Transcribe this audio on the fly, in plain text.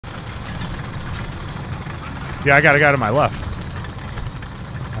Yeah, I got a guy to my left.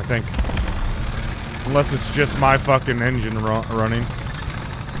 I think. Unless it's just my fucking engine running.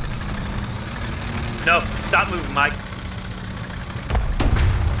 No, stop moving, Mike.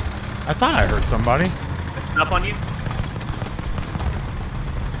 I thought I heard somebody. Up on you.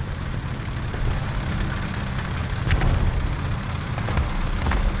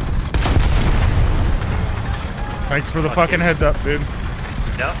 Thanks for the fucking heads up, dude.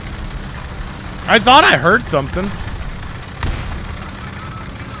 Yep. I thought I heard something.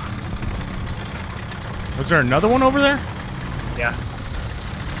 Was there another one over there? Yeah.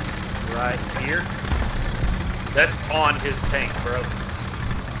 Right here. That's on his tank, bro.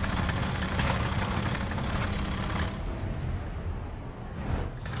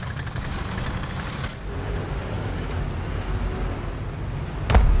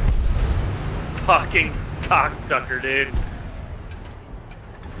 Fucking cocksucker, dude.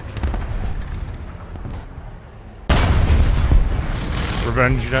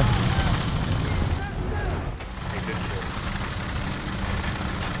 Revenge ya.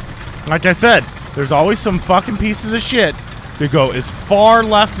 Like I said, there's always some fucking pieces of shit that go as far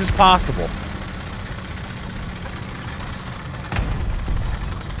left as possible.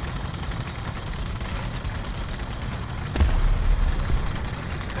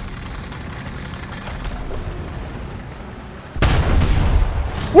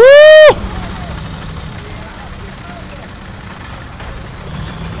 Woo!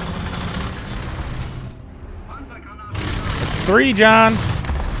 That's 3, John.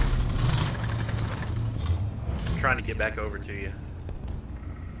 Trying to get back over to you.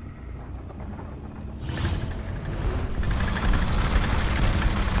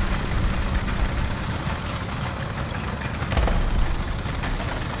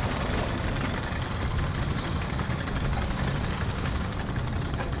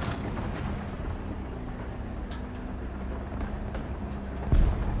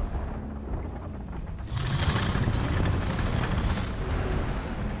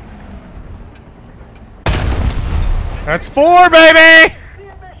 That's 4, baby!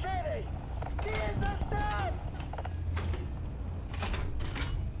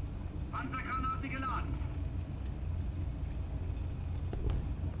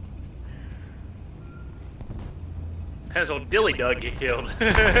 Has old Dilly Dug get killed?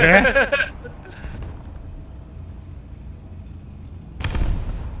 Yeah.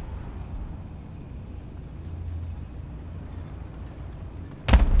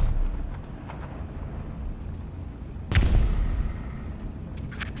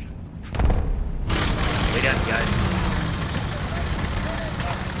 They got you guys.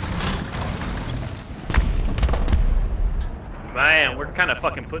 Man, we're kind of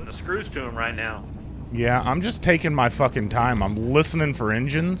fucking putting the screws to him right now. Yeah, I'm just taking my fucking time. I'm listening for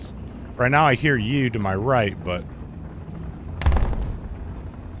engines. Right now I hear you to my right, but...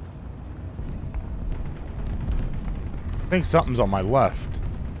 I think something's on my left.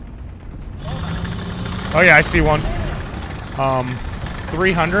 Oh yeah, I see one.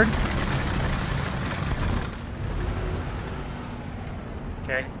 300.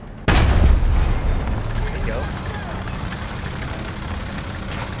 Okay. There you go.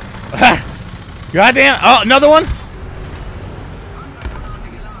 Goddamn! Oh, another one!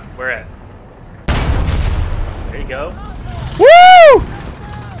 Where at? There you go. Woo!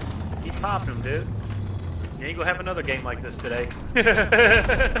 Keep popping them, dude. You ain't gonna have another game like this today.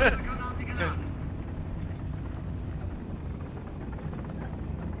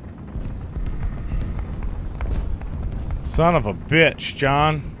 Son of a bitch,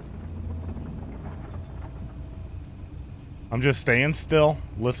 John. I'm just staying still,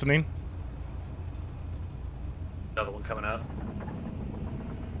 listening. Another one coming up.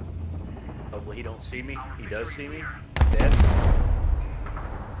 Hopefully he don't see me. He does see me. Dead.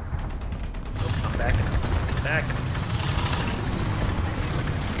 Nope, I'm backing. Backing.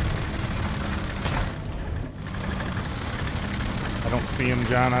 I don't see him,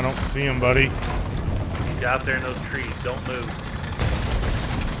 John. I don't see him, buddy. He's out there in those trees. Don't move.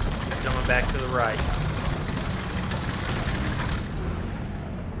 He's coming back to the right.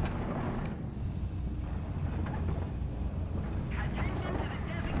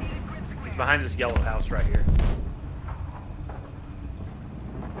 He's behind this yellow house right here.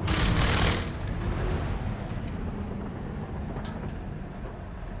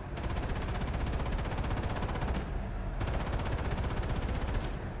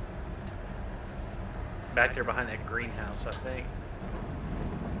 Back there behind that greenhouse, I think.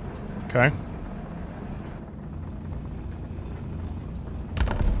 Okay.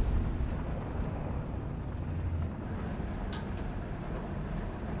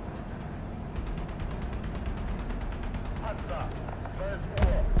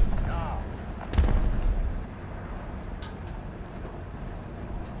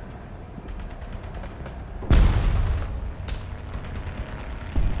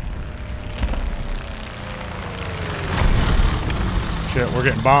 Shit, we're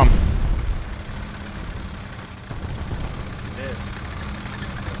getting bombed. It is.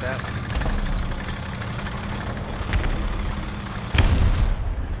 That one.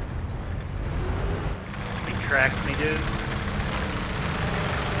 He tracked me, dude.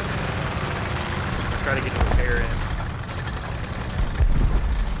 Try to get a repair in.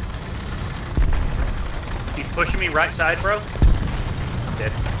 He's pushing me right side, bro. I'm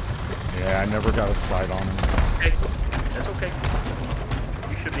dead. Yeah, I never got a sight on him. Okay, that's okay.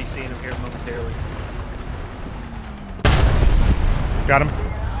 You should be seeing him here momentarily. Got him.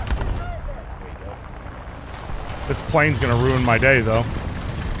 There you go. This plane's gonna ruin my day, though.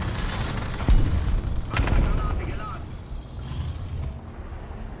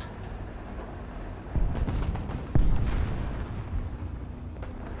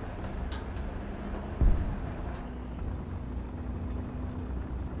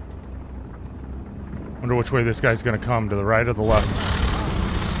 Wonder which way this guy's gonna come, to the right or the left?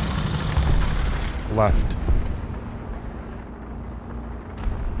 Left.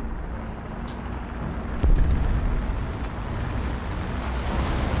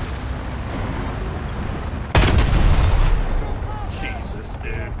 Jesus,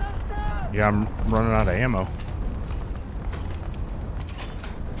 dude. Yeah, I'm running out of ammo.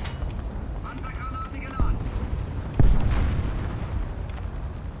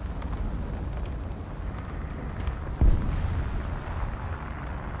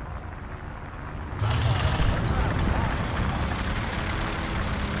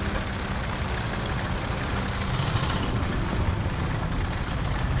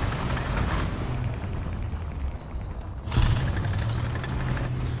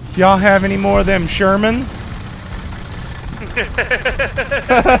 Y'all have any more of them Shermans?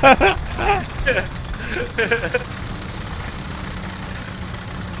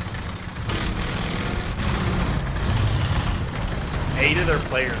 8 of their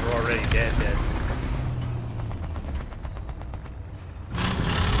players are already dead.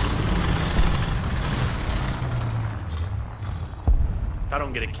 If I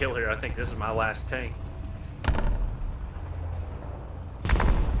don't get a kill here, I think this is my last tank.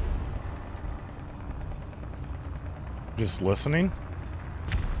 Just listening?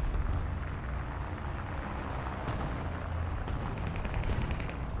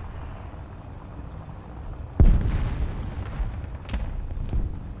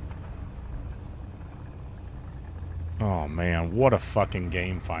 Oh man, what a fucking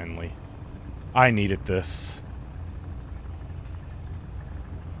game finally. I needed this.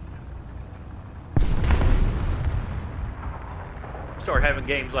 Start having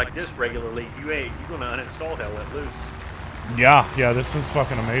games like this regularly, you're gonna uninstall Hell Let Loose. Yeah, this is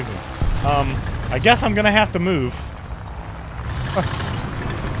fucking amazing. I guess I'm gonna have to move. They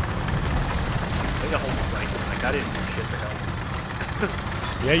got hold of Franklin, like I didn't do shit to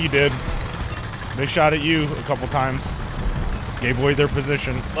help. Yeah, you did. They shot at you a couple times. Gave away their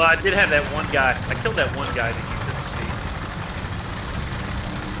position. Well, I did have that one guy. I killed that one guy that you couldn't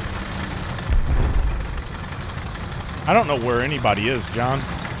see. I don't know where anybody is, John.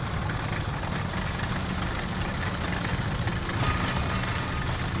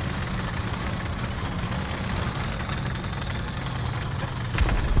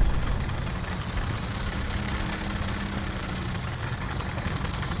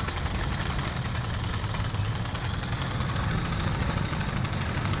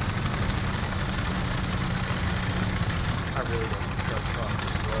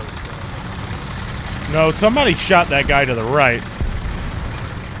 No, somebody shot that guy to the right.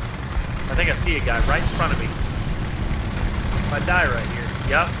 I think I see a guy right in front of me. If I die right here.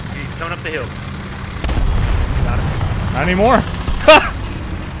 Yep, he's coming up the hill. Got him. Not anymore.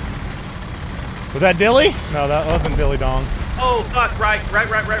 Was that Dilly? No, that wasn't Dilly Dong. Oh, fuck, right.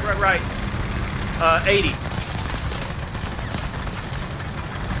 80.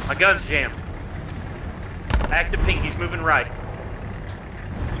 My gun's jammed. Active pink, he's moving right.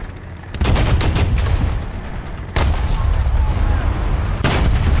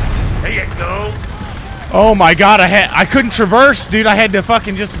 There you go. Oh my god, I couldn't traverse, dude. I had to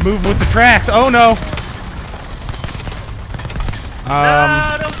fucking just move with the tracks. Oh no.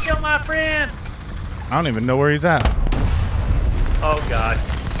 No, don't kill my friend. I don't even know where he's at. Oh god.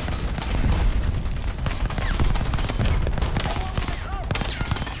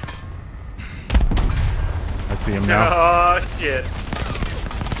 I see him now. Oh shit.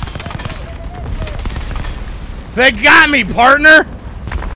 They got me, partner!